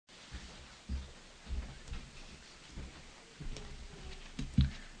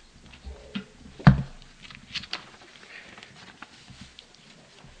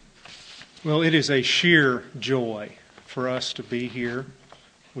Well, it is a sheer joy for us to be here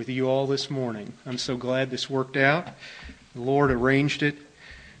with you all this morning. I'm so glad this worked out. The Lord arranged it.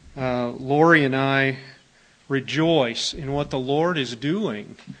 Lori and I rejoice in what the Lord is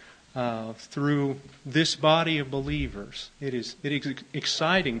doing through this body of believers. It is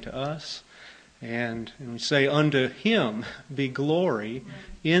exciting to us. And we say, unto Him be glory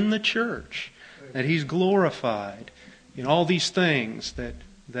in the church, that He's glorified in all these things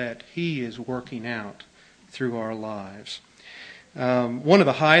that He is working out through our lives. One of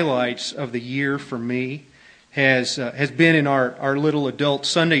the highlights of the year for me has been in our little adult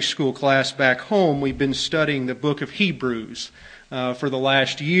Sunday school class back home. We've been studying the book of Hebrews for the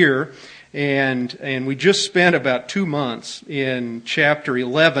last year, and we just spent about 2 months in chapter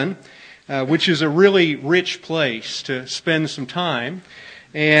 11, which is a really rich place to spend some time.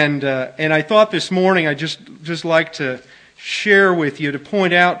 And I thought this morning I'd just like to share with you, to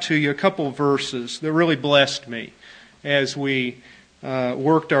point out to you a couple of verses that really blessed me as we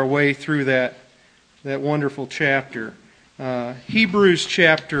worked our way through that wonderful chapter. Hebrews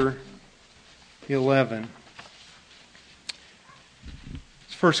chapter 11.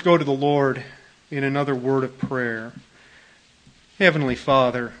 Let's first go to the Lord in another word of prayer. Heavenly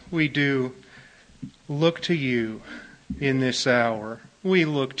Father, we do look to You in this hour. We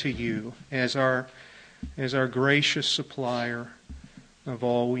look to You as our gracious supplier of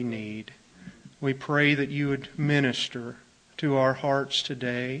all we need. We pray that You would minister to our hearts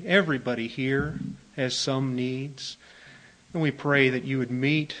today. Everybody here has some needs. And we pray that You would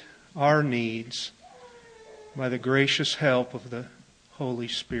meet our needs by the gracious help of the Holy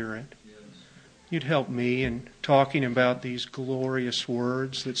Spirit. You'd help me in talking about these glorious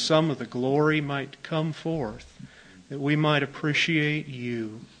words, that some of the glory might come forth, that we might appreciate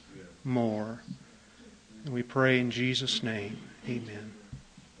You more. And we pray in Jesus' name. Amen.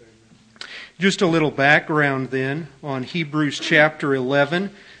 Just a little background then on Hebrews chapter 11.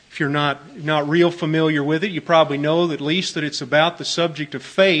 If you're not real familiar with it, you probably know at least that it's about the subject of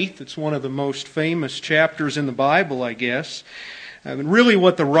faith. It's one of the most famous chapters in the Bible, I guess. And really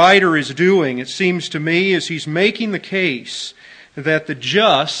what the writer is doing, it seems to me, is he's making the case that the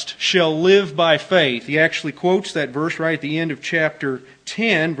just shall live by faith. He actually quotes that verse right at the end of chapter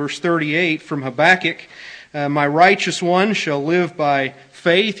 10, verse 38 from Habakkuk. My righteous one shall live by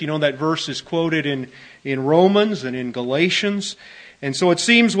faith. You know, that verse is quoted in Romans and in Galatians. And so it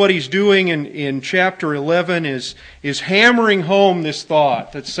seems what he's doing in chapter 11 is hammering home this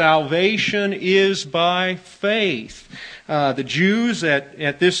thought that salvation is by faith. The Jews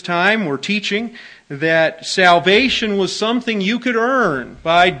at this time were teaching that salvation was something you could earn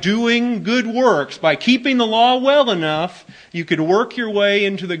by doing good works. By keeping the law well enough, you could work your way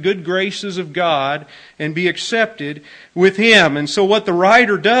into the good graces of God and be accepted with Him. And so what the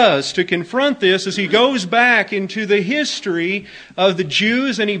writer does to confront this is he goes back into the history of the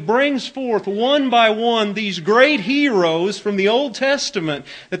Jews and he brings forth one by one these great heroes from the Old Testament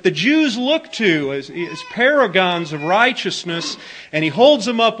that the Jews look to as paragons of righteousness, and he holds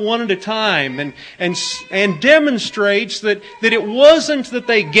them up one at a time and demonstrates that it wasn't that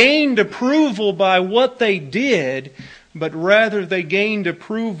they gained approval by what they did, but rather they gained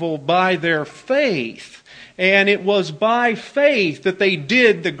approval by their faith. And it was by faith that they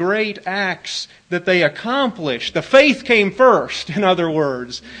did the great acts that they accomplished. The faith came first, in other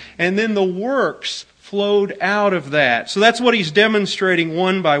words, and then the works flowed out of that. So that's what he's demonstrating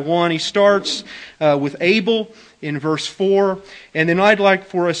one by one. He starts with Abel in verse 4, and then I'd like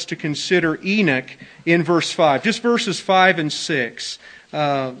for us to consider Enoch in verse 5. Just verses 5 and 6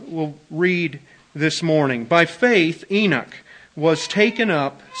 we'll read this morning. By faith Enoch was taken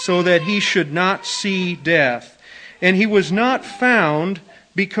up so that he should not see death, and he was not found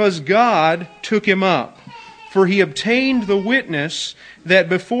because God took him up. For he obtained the witness that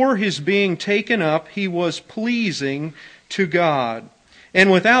before his being taken up he was pleasing to God.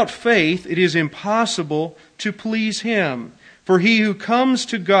 And without faith it is impossible to please Him. For he who comes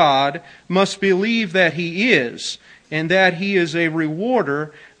to God must believe that He is, and that He is a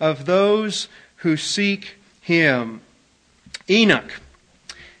rewarder of those who seek Him. Enoch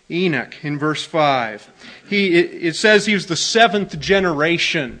in verse 5. It says he was the 7th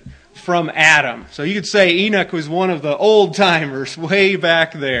generation from Adam. So you could say Enoch was one of the old-timers way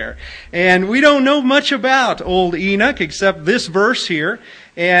back there. And we don't know much about old Enoch except this verse here.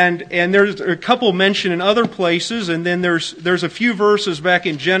 And there's a couple mentioned in other places, and then there's a few verses back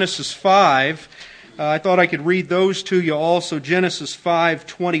in Genesis 5. I thought I could read those to you also. Genesis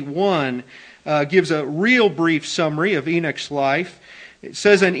 5:21 gives a real brief summary of Enoch's life. It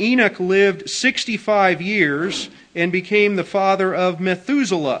says, and Enoch lived 65 years and became the father of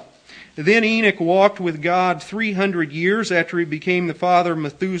Methuselah. Then Enoch walked with God 300 years after he became the father of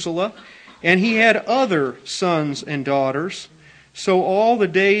Methuselah, and he had other sons and daughters. So all the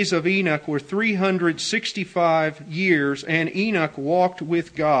days of Enoch were 365 years, and Enoch walked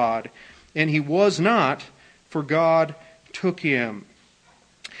with God, and he was not, for God took him.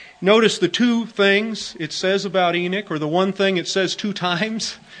 Notice the two things it says about Enoch, or the one thing it says two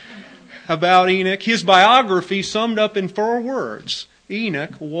times about Enoch. His biography summed up in 4 words.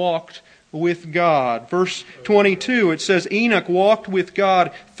 Enoch walked with God. Verse 22, it says Enoch walked with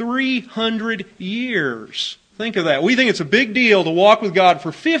God 300 years. Think of that. We think it's a big deal to walk with God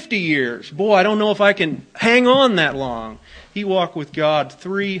for 50 years. Boy, I don't know if I can hang on that long. He walked with God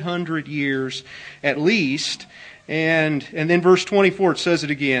 300 years at least. And then verse 24, it says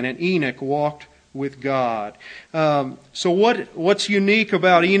it again, and Enoch walked with God. So what's unique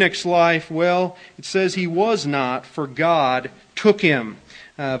about Enoch's life? Well, it says he was not, for God took him.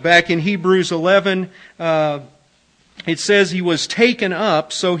 Back in Hebrews 11, it says he was taken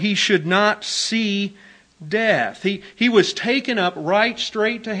up so he should not see death. He was taken up right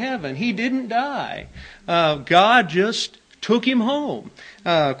straight to heaven. He didn't die. God just took him home.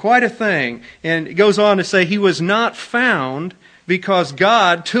 Quite a thing. And it goes on to say he was not found because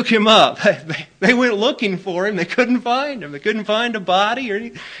God took him up. They went looking for him. They couldn't find him. They couldn't find a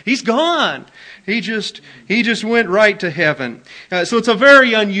body. He's gone. He just went right to heaven. So it's a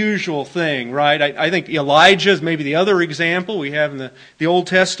very unusual thing, right? I think Elijah is maybe the other example we have in the Old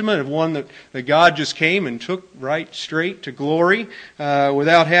Testament of one that God just came and took right straight to glory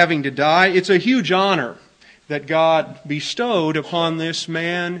without having to die. It's a huge honor that God bestowed upon this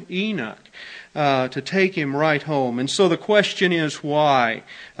man Enoch. To take him right home. And so the question is why?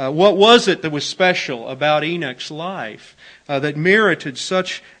 What was it that was special about Enoch's life that merited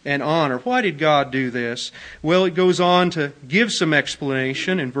such an honor? Why did God do this? Well, it goes on to give some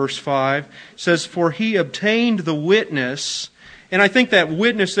explanation in verse 5. It says, for he obtained the witness. And I think that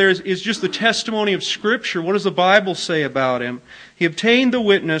witness there is just the testimony of Scripture. What does the Bible say about him? He obtained the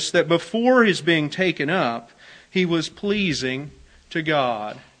witness that before his being taken up, he was pleasing to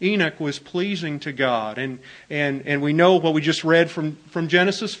God. Enoch was pleasing to God. And we know what we just read from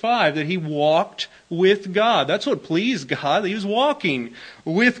Genesis 5, that he walked with God. That's what pleased God. He was walking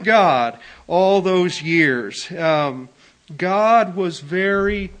with God all those years. God was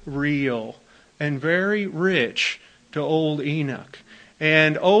very real and very rich to old Enoch.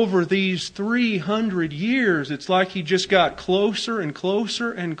 And over these 300 years, it's like he just got closer and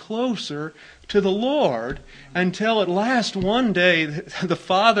closer and closer to the Lord until at last one day the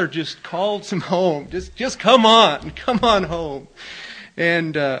Father just called him home. Just come on home.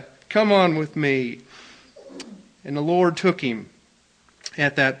 And come on with me. And the Lord took him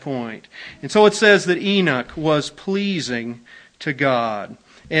at that point. And so it says that Enoch was pleasing to God.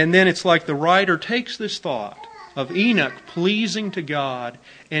 And then it's like the writer takes this thought of Enoch pleasing to God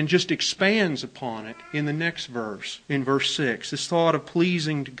and just expands upon it in the next verse, in verse 6. This thought of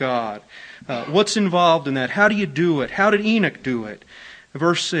pleasing to God. What's involved in that? How do you do it? How did Enoch do it?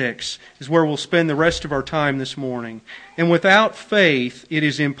 Verse 6 is where we'll spend the rest of our time this morning. And without faith it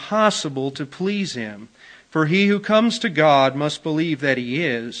is impossible to please Him. For he who comes to God must believe that He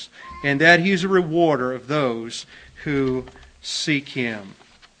is, and that He is a rewarder of those who seek Him.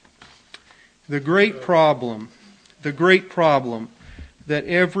 The great problem that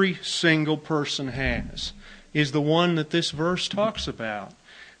every single person has is the one that this verse talks about.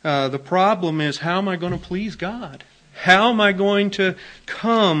 The problem is, how am I going to please God? How am I going to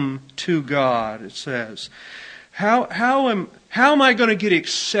come to God, it says. How am I going to get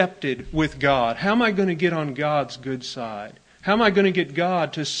accepted with God? How am I going to get on God's good side? How am I going to get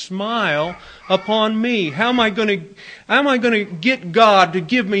God to smile upon me? How am I going to get God to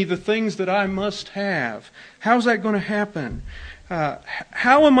give me the things that I must have? How's that going to happen?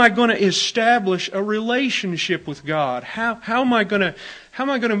 How am I going to establish a relationship with God? How am I going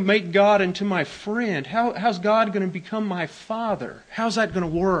to make God into my friend? How's God going to become my Father? How's that going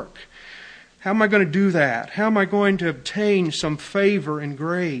to work? How am I going to do that? How am I going to obtain some favor and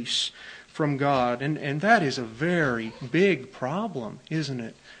grace from God? And that is a very big problem, isn't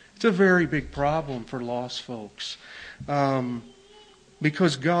it? It's a very big problem for lost folks.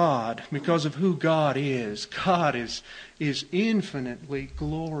 Because of who God is infinitely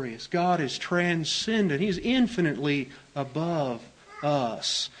glorious. God is transcendent. He's infinitely above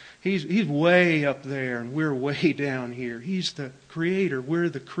us. He's way up there and we're way down here. He's the creator, we're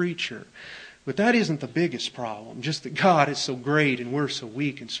the creature. But that isn't the biggest problem, just that God is so great and we're so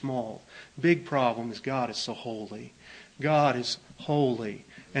weak and small. The big problem is God is so holy. God is holy.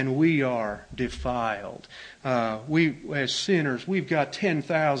 and we are defiled. We, as sinners, we've got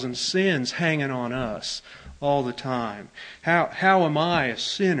 10,000 sins hanging on us all the time. How am I, a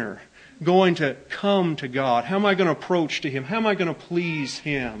sinner, going to come to God? How am I going to approach to Him? How am I going to please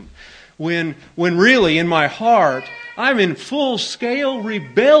Him? When really in my heart, I'm in full-scale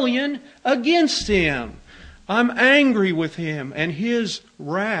rebellion against Him. I'm angry with Him, and His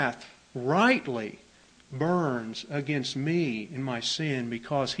wrath rightly burns against me in my sin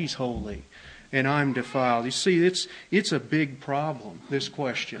because He's holy and I'm defiled. You see, it's a big problem, this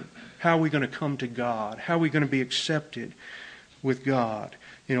question. How are we going to come to God? How are we going to be accepted with God?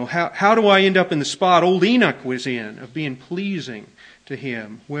 You know, how do I end up in the spot old Enoch was in, of being pleasing to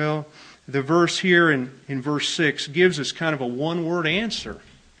Him? Well, the verse here in verse 6 gives us kind of a one-word answer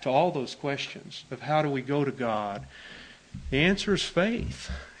to all those questions of how do we go to God. The answer is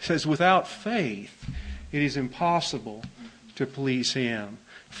faith. It says, without faith, it is impossible to please Him.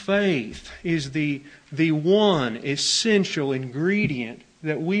 Faith is the one essential ingredient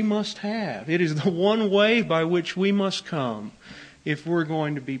that we must have. It is the one way by which we must come if we're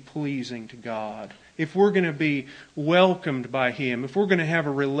going to be pleasing to God, if we're going to be welcomed by Him, if we're going to have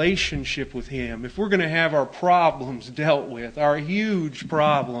a relationship with Him, if we're going to have our problems dealt with, our huge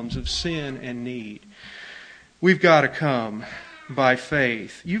problems of sin and need. We've got to come by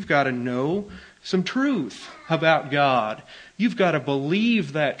faith. You've got to know some truth about God. You've got to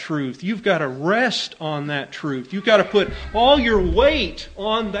believe that truth. You've got to rest on that truth. You've got to put all your weight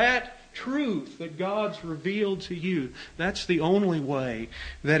on that truth that God's revealed to you. That's the only way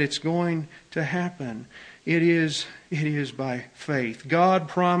that it's going to happen. It is by faith. God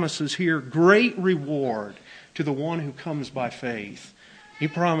promises here great reward to the one who comes by faith. He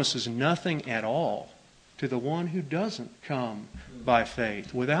promises nothing at all to the one who doesn't come by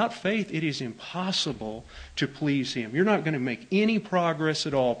faith. Without faith, it is impossible to please Him. You're not going to make any progress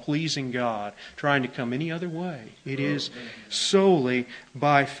at all pleasing God, trying to come any other way. It is solely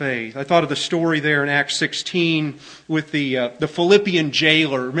by faith. I thought of the story there in Acts 16 with the Philippian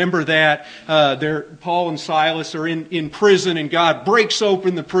jailer. Remember that? Paul and Silas are in prison, and God breaks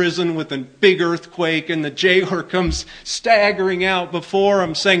open the prison with a big earthquake, and the jailer comes staggering out before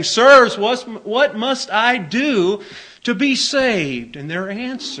them, saying, "Sirs, what must I do to be saved?" And their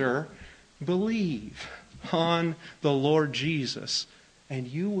answer, believe on the Lord Jesus, and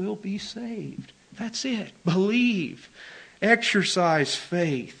you will be saved. That's it. Believe. Exercise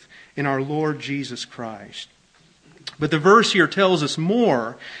faith in our Lord Jesus Christ. But the verse here tells us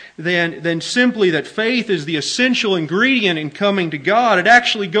more than simply that faith is the essential ingredient in coming to God. It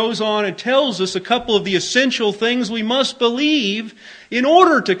actually goes on and tells us a couple of the essential things we must believe in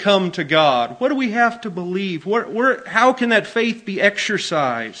order to come to God. What do we have to believe? How can that faith be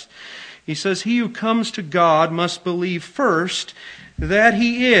exercised? He says, he who comes to God must believe first that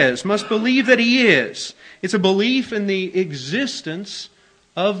He is. Must believe that He is. It's a belief in the existence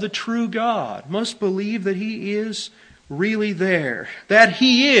of the true God. Must believe that He is really there. That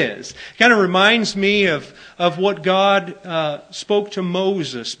He is. Kind of reminds me of what God spoke to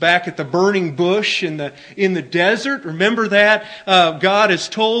Moses back at the burning bush in the desert. Remember that? God has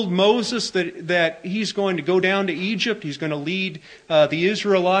told Moses that He's going to go down to Egypt. He's going to lead the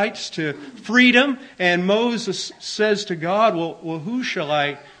Israelites to freedom. And Moses says to God, well, who shall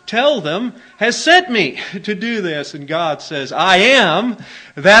I tell them has sent me to do this? And God says, I am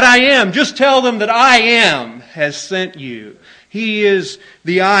that I am. Just tell them that I am has sent you. He is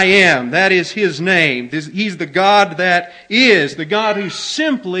the I am. That is His name. He's the God that is. The God who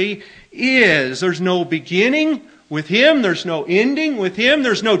simply is. There's no beginning with Him. There's no ending with Him.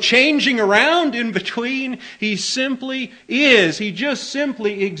 There's no changing around in between. He simply is. He just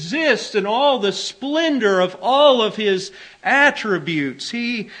simply exists in all the splendor of all of His attributes.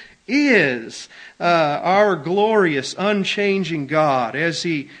 He is our glorious, unchanging God, as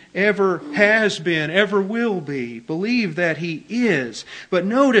He ever has been, ever will be. Believe that He is. But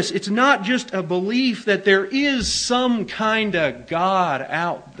notice, it's not just a belief that there is some kind of God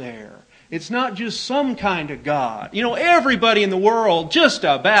out there. It's not just some kind of God. You know, everybody in the world just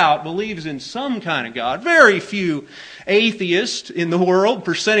about believes in some kind of God. Very few atheists in the world,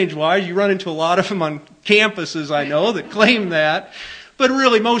 percentage-wise. You run into a lot of them on campuses, I know, that claim that. But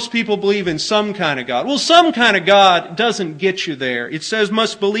really, most people believe in some kind of God. Well, some kind of God doesn't get you there. It says,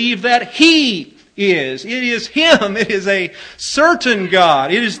 must believe that He is. It is Him. It is a certain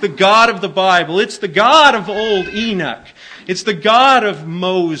God. It is the God of the Bible. It's the God of old Enoch. It's the God of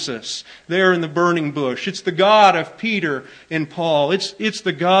Moses there in the burning bush. It's the God of Peter and Paul. It's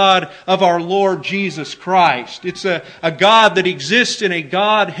the God of our Lord Jesus Christ. It's a God that exists in a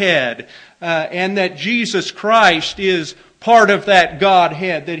Godhead, and that Jesus Christ is part of that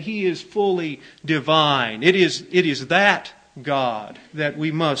Godhead, that He is fully divine. It is that God that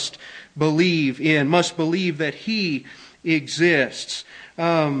we must believe in, must believe that He exists.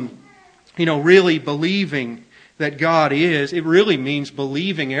 Really believing that God is, it really means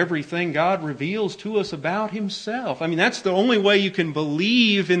believing everything God reveals to us about Himself. That's the only way you can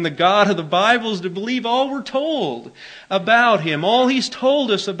believe in the God of the Bible, is to believe all we're told about Him, all He's told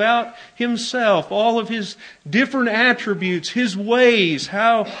us about Himself, all of His different attributes, His ways,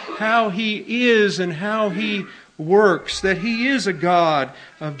 how He is and how He works, that He is a God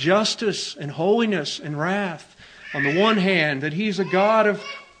of justice and holiness and wrath. On the one hand, that He's a God of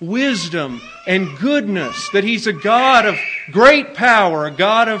wisdom and goodness, that He's a God of great power, a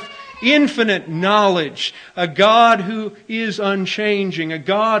God of infinite knowledge, a God who is unchanging, a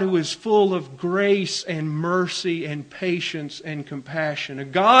God who is full of grace and mercy and patience and compassion, a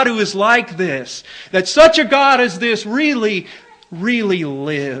God who is like this, that such a God as this really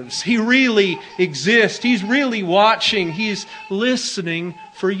lives. He really exists. He's really watching. He's listening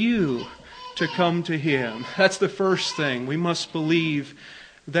for you to come to Him. That's the first thing. We must believe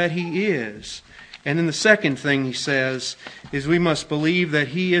that He is. And then the second thing he says is we must believe that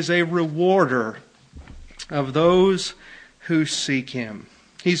He is a rewarder of those who seek Him.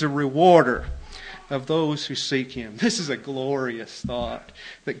 He's a rewarder of those who seek Him. This is a glorious thought,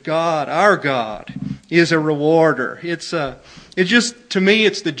 that God, our God, is a rewarder. To me,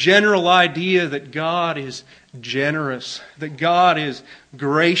 it's the general idea that God is generous, that God is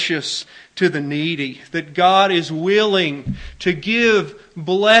gracious to the needy, that God is willing to give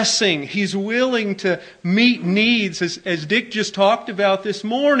blessing. He's willing to meet needs. As Dick just talked about this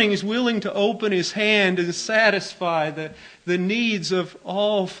morning, He's willing to open His hand and satisfy the needs of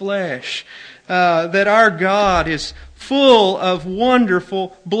all flesh. That our God is full of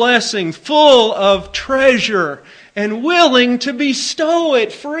wonderful blessing, full of treasure, and willing to bestow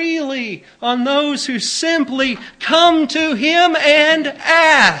it freely on those who simply come to Him and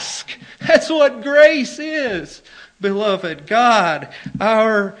ask. That's what grace is, beloved. God,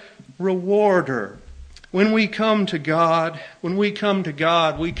 our rewarder. When we come to God, we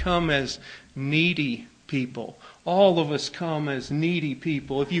come as needy people. All of us come as needy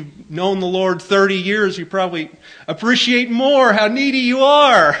people. If you've known the Lord 30 years, you probably appreciate more how needy you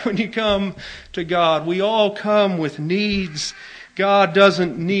are when you come to God. We all come with needs. God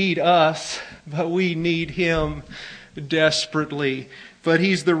doesn't need us, but we need Him desperately. But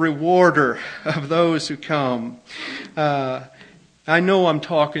He's the rewarder of those who come. I know I'm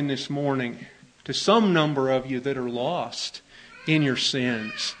talking this morning to some number of you that are lost in your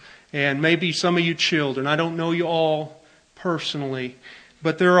sins. And maybe some of you children, I don't know you all personally,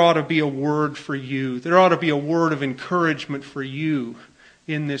 but there ought to be a word for you. There ought to be a word of encouragement for you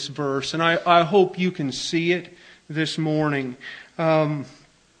in this verse. And I hope you can see it this morning.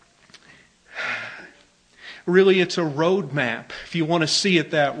 Really, it's a roadmap, if you want to see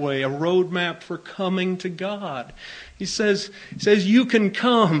it that way, a roadmap for coming to God. He says you can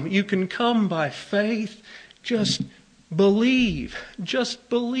come by faith. Just believe. Just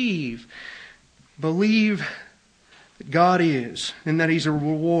believe. Believe that God is, and that He's a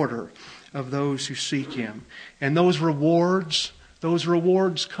rewarder of those who seek Him. And those rewards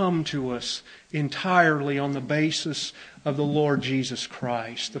come to us entirely on the basis of the Lord Jesus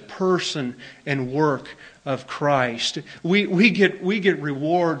Christ, the person and work of Christ. We get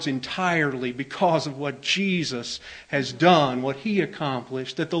rewards entirely because of what Jesus has done, what He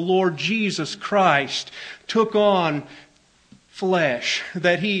accomplished, that the Lord Jesus Christ took on flesh,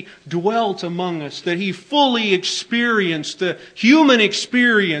 that He dwelt among us, that He fully experienced the human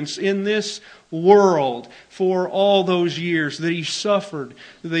experience in this world for all those years, that He suffered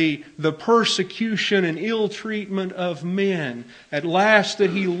the persecution and ill treatment of men. At last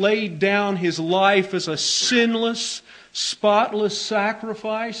that He laid down His life as a sinless, spotless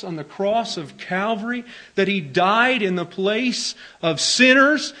sacrifice on the cross of Calvary, that He died in the place of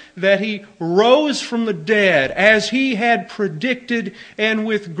sinners, that He rose from the dead as He had predicted, and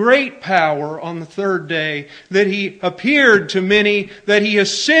with great power on the third day, that He appeared to many, that He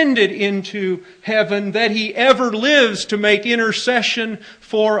ascended into heaven, that He ever lives to make intercession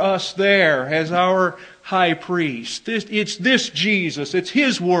for us there as our high priest. It's this Jesus, it's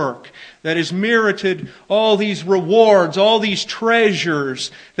His work that has merited all these rewards, all these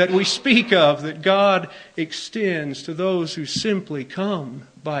treasures that we speak of, that God extends to those who simply come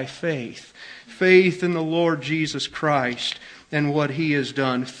by faith. Faith in the Lord Jesus Christ and what He has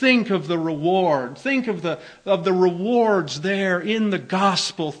done. Think of the reward. Think of the rewards there in the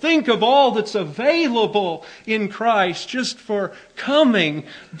gospel. Think of all that's available in Christ just for coming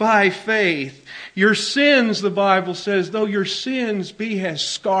by faith. Your sins, the Bible says, though your sins be as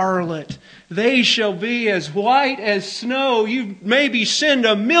scarlet, they shall be as white as snow. You maybe sinned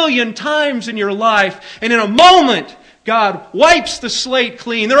 1,000,000 times in your life, and in a moment, God wipes the slate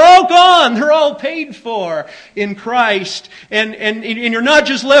clean. They're all gone. They're all paid for in Christ. And you're not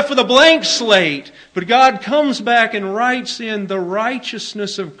just left with a blank slate, but God comes back and writes in the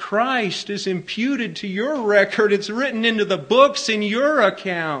righteousness of Christ is imputed to your record. It's written into the books in your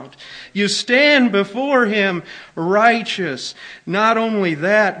account. You stand before Him righteous. Not only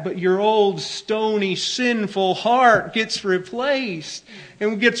that, but your old stony, sinful heart gets replaced.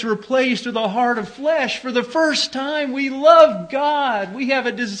 And gets replaced with a heart of flesh. For the first time, we love God. We have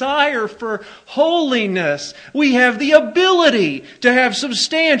a desire for holiness. We have the ability to have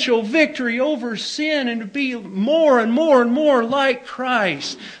substantial victory over sin and to be more and more and more like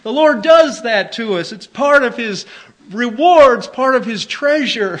Christ. The Lord does that to us. It's part of His rewards, part of His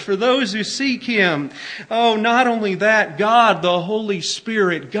treasure for those who seek Him. Oh, not only that, God, the Holy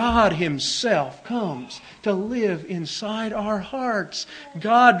Spirit, God Himself comes to live inside our hearts.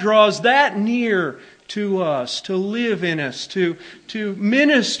 God draws that near to us, to live in us, to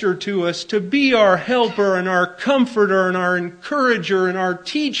minister to us, to be our helper and our comforter and our encourager and our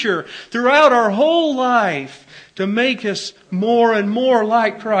teacher throughout our whole life, to make us more and more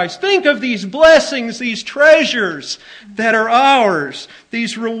like Christ. Think of these blessings, these treasures that are ours,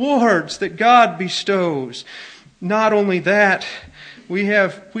 these rewards that God bestows. Not only that, we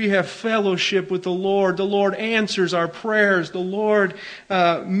have fellowship with the Lord. The Lord answers our prayers. The Lord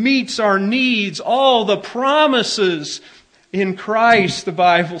meets our needs. All the promises in Christ, the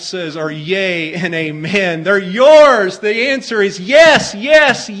Bible says, are yea and amen. They're yours. The answer is yes,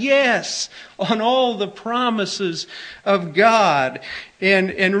 yes, yes on all the promises of God.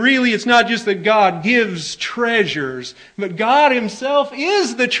 And really, it's not just that God gives treasures, but God Himself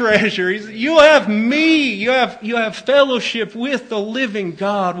is the treasure. You have me. You have fellowship with the living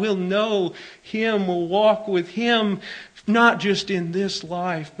God. We'll know Him. We'll walk with Him, not just in this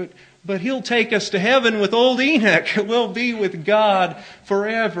life, but He'll take us to heaven with old Enoch. We'll be with God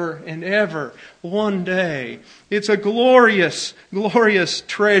forever and ever one day. It's a glorious, glorious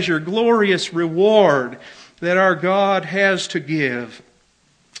treasure, glorious reward that our God has to give.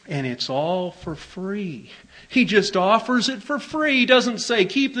 And it's all for free. He just offers it for free. He doesn't say,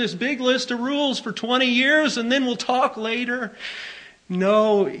 keep this big list of rules for 20 years and then we'll talk later.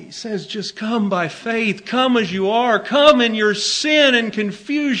 No, He says, just come by faith. Come as you are. Come in your sin and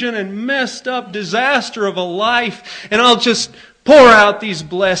confusion and messed up disaster of a life. And I'll just pour out these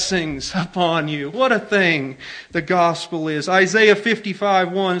blessings upon you. What a thing the gospel is. Isaiah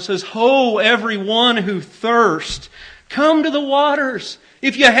 55:1 says, Ho, everyone who thirsts, come to the waters.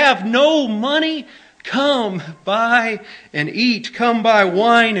 If you have no money, come buy and eat. Come buy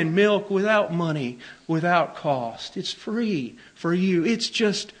wine and milk without money, without cost. It's free for you. It's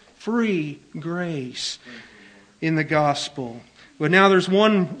just free grace in the gospel. But now there's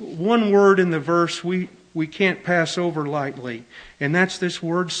one word in the verse we can't pass over lightly, and that's this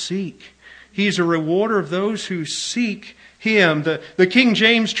word seek. He's a rewarder of those who seek Him. The King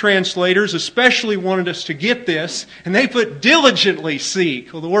James translators especially wanted us to get this, and they put diligently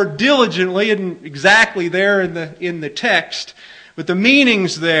seek. Well, the word diligently isn't exactly there in the text, but the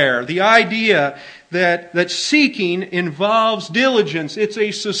meaning's there. The idea that seeking involves diligence. It's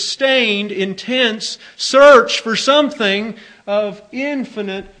a sustained, intense search for something of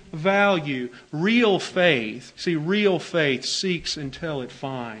infinite value. Real faith. See, real faith seeks until it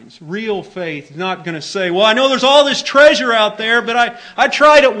finds. Real faith is not going to say, well, I know there's all this treasure out there, but I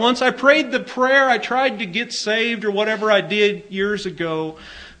tried it once. I prayed the prayer. I tried to get saved or whatever I did years ago,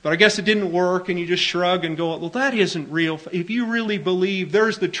 but I guess it didn't work, and you just shrug and go, well, that isn't real faith. If you really believe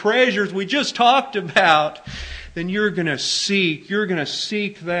there's the treasures we just talked about, then you're going to seek. You're going to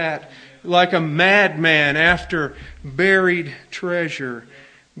seek that like a madman after buried treasure.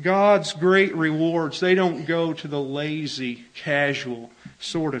 God's great rewards, they don't go to the lazy, casual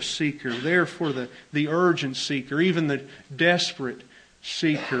sort of seeker. They're for the urgent seeker, even the desperate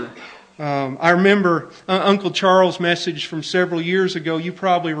seeker. I remember Uncle Charles' message from several years ago. You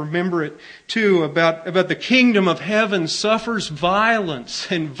probably remember it too, about the kingdom of heaven suffers violence,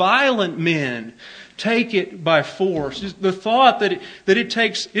 and violent men take it by force. The thought that it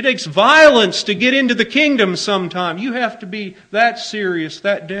takes violence to get into the kingdom sometime. You have to be that serious,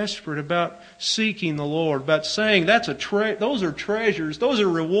 that desperate about seeking the Lord, about saying those are treasures, those are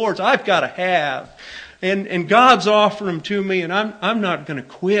rewards I've got to have. And God's offering them to me, and I'm not going to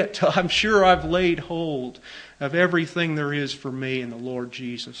quit till I'm sure I've laid hold of everything there is for me in the Lord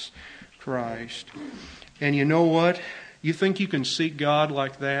Jesus Christ. And you know what? You think you can seek God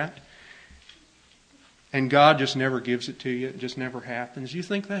like that? And God just never gives it to you. It just never happens. You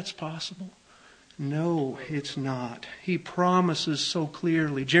think that's possible? No, it's not. He promises so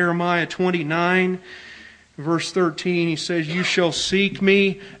clearly. Jeremiah 29, verse 13, he says, "You shall seek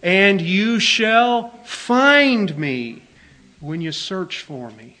me, and you shall find me when you search for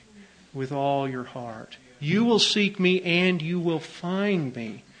me with all your heart." You will seek me, and you will find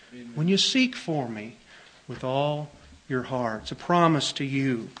me when you seek for me with all your heart. It's a promise to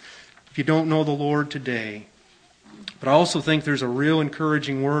you if you don't know the Lord today. But I also think there's a real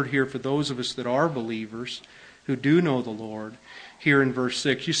encouraging word here for those of us that are believers who do know the Lord here in verse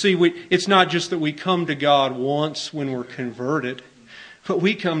 6. You see, it's not just that we come to God once when we're converted, but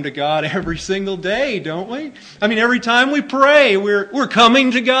we come to God every single day, don't we? I mean, every time we pray, we're coming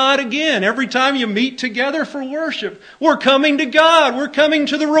to God again. Every time you meet together for worship, we're coming to God. We're coming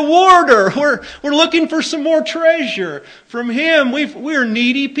to the rewarder. We're looking for some more treasure from Him. We're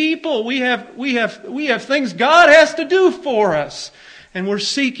needy people. We have things God has to do for us, and we're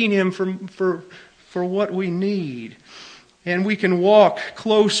seeking Him for what we need. And we can walk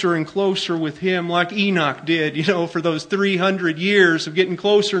closer and closer with Him like Enoch did, for those 300 years of getting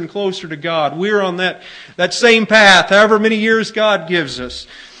closer and closer to God. We're on that same path, however many years God gives us,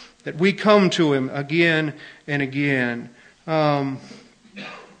 that we come to Him again and again. How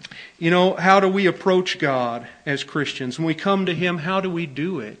do we approach God as Christians? When we come to Him, how do we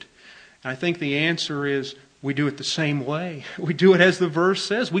do it? I think the answer is we do it the same way. We do it as the verse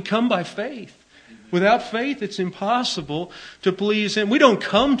says. We come by faith. Without faith, it's impossible to please Him. We don't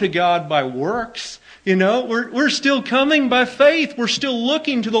come to God by works. We're still coming by faith. We're still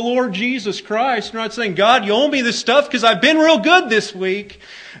looking to the Lord Jesus Christ. We're not saying, God, you owe me this stuff because I've been real good this week.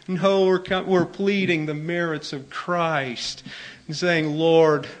 No, we're pleading the merits of Christ and saying,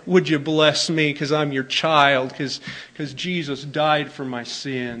 Lord, would you bless me because I'm your child, because Jesus died for my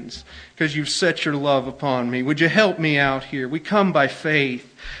sins, because you've set your love upon me. Would you help me out here? We come by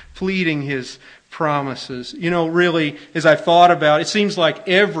faith, pleading His promises. Really, as I've thought about it, seems like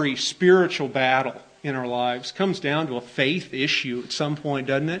every spiritual battle in our lives comes down to a faith issue at some point,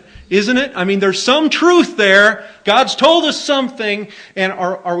 doesn't it? Isn't it? I mean, there's some truth there. God's told us something, and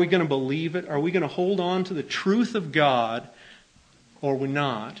are we going to believe it? Are we going to hold on to the truth of God, or we're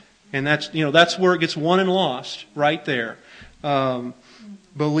not? And that's where it gets won and lost, right there.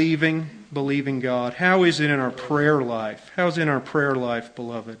 Believing God. How is it in our prayer life? How is it in our prayer life,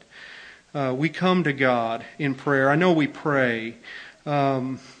 beloved? We come to God in prayer. I know we pray.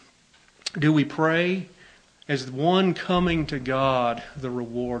 Do we pray as one coming to God, the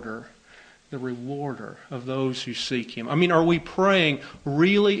rewarder of those who seek Him? I mean, are we praying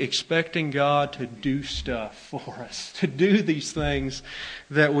really expecting God to do stuff for us, to do these things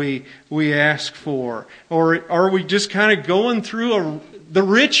that we ask for? Or are we just kind of going through the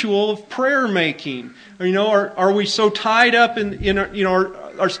ritual of prayer making? Are we so tied up in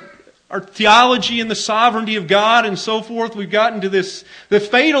our theology and the sovereignty of God and so forth, we've gotten to the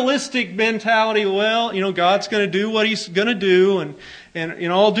fatalistic mentality. Well, God's going to do what He's going to do,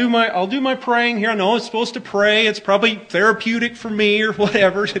 and I'll do my praying here. I know I'm supposed to pray. It's probably therapeutic for me or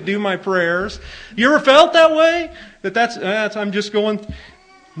whatever to do my prayers. You ever felt that way? That's I'm just going.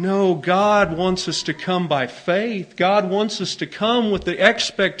 No, God wants us to come by faith. God wants us to come with the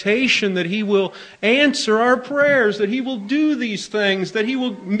expectation that He will answer our prayers, that He will do these things, that He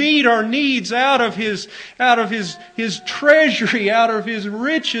will meet our needs out of His treasury, out of His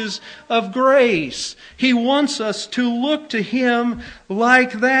riches of grace. He wants us to look to Him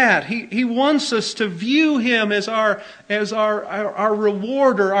like that. He wants us to view Him as our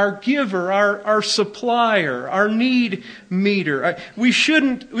rewarder, our giver, our supplier, our need meter. We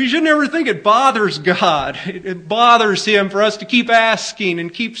shouldn't ever think it bothers God. It bothers Him for us to keep asking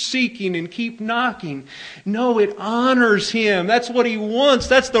and keep seeking and keep knocking. No, it honors Him. That's what He wants.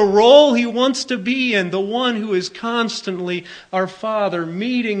 That's the role He wants to be in. The one who is constantly our Father,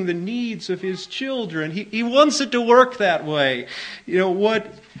 meeting the needs of His children. He wants it to work that way.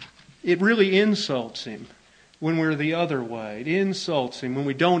 It really insults Him when we're the other way. It insults Him when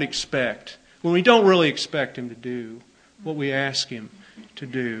we don't really expect Him to do what we ask Him to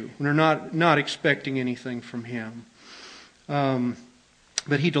do, when we're not expecting anything from Him.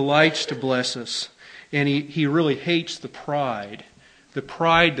 But He delights to bless us. And he really hates the pride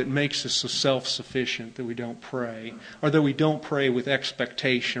that makes us so self-sufficient that we don't pray, or that we don't pray with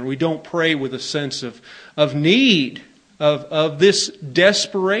expectation, or we don't pray with a sense of need, of this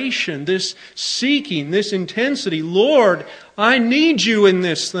desperation, this seeking, this intensity. Lord, I need you in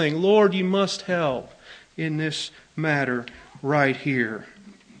this thing. Lord, you must help in this matter right here.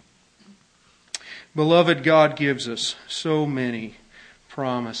 Beloved, God gives us so many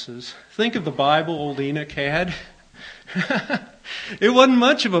promises. Think of the Bible old Enoch had. It wasn't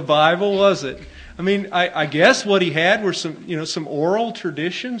much of a Bible, was it? I mean, I guess what he had were some oral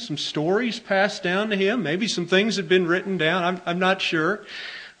traditions, some stories passed down to him. Maybe some things had been written down. I'm not sure.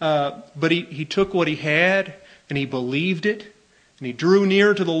 But he took what he had and he believed it. And he drew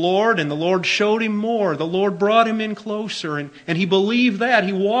near to the Lord, and the Lord showed him more. The Lord brought him in closer, and he believed that.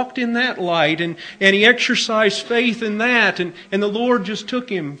 He walked in that light, and he exercised faith in that. And the Lord just took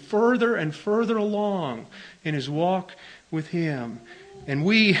him further and further along in his walk with Him. And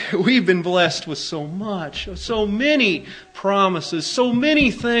we've been blessed with so much, so many promises, so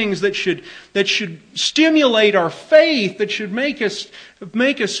many things that should stimulate our faith, that should make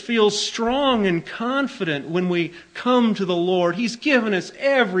us feel strong and confident when we come to the Lord. He's given us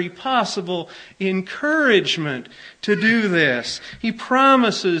every possible encouragement to do this. He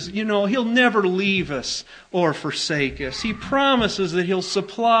promises, He'll never leave us or forsake us. He promises that He'll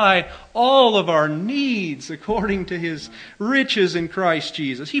supply all of our needs according to His riches in Christ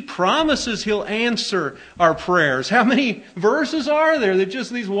Jesus. He promises He'll answer our prayers. How many verses are there that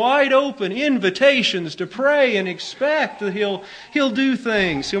just these wide open invitations to pray and expect that He'll do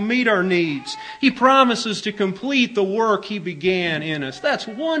things. He'll meet our needs. He promises to complete the work He began in us. That's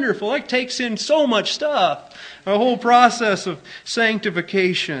wonderful. That takes in so much stuff. A whole process of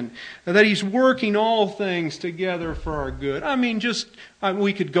sanctification. That He's working all things together for our good. I mean,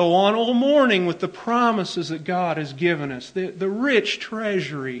 we could go on all morning with the promises that God has given us. The rich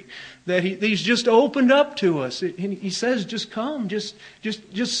treasury that He's just opened up to us. He says, just come, just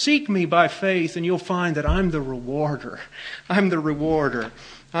seek me by faith, and you'll find that I'm the rewarder. I'm the rewarder.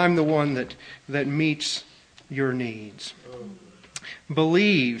 I'm the one that meets your needs.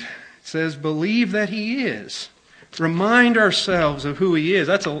 Believe. It says, believe that He is. Remind ourselves of who He is.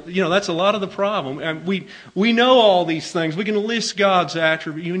 That's a lot of the problem. We know all these things. We can list God's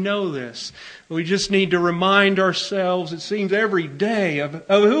attributes. You know this. We just need to remind ourselves, it seems every day, of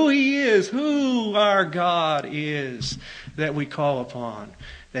who He is, who our God is that we call upon.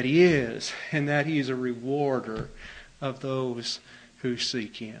 That He is, and that He is a rewarder of those who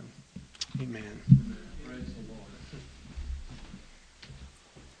seek Him. Amen.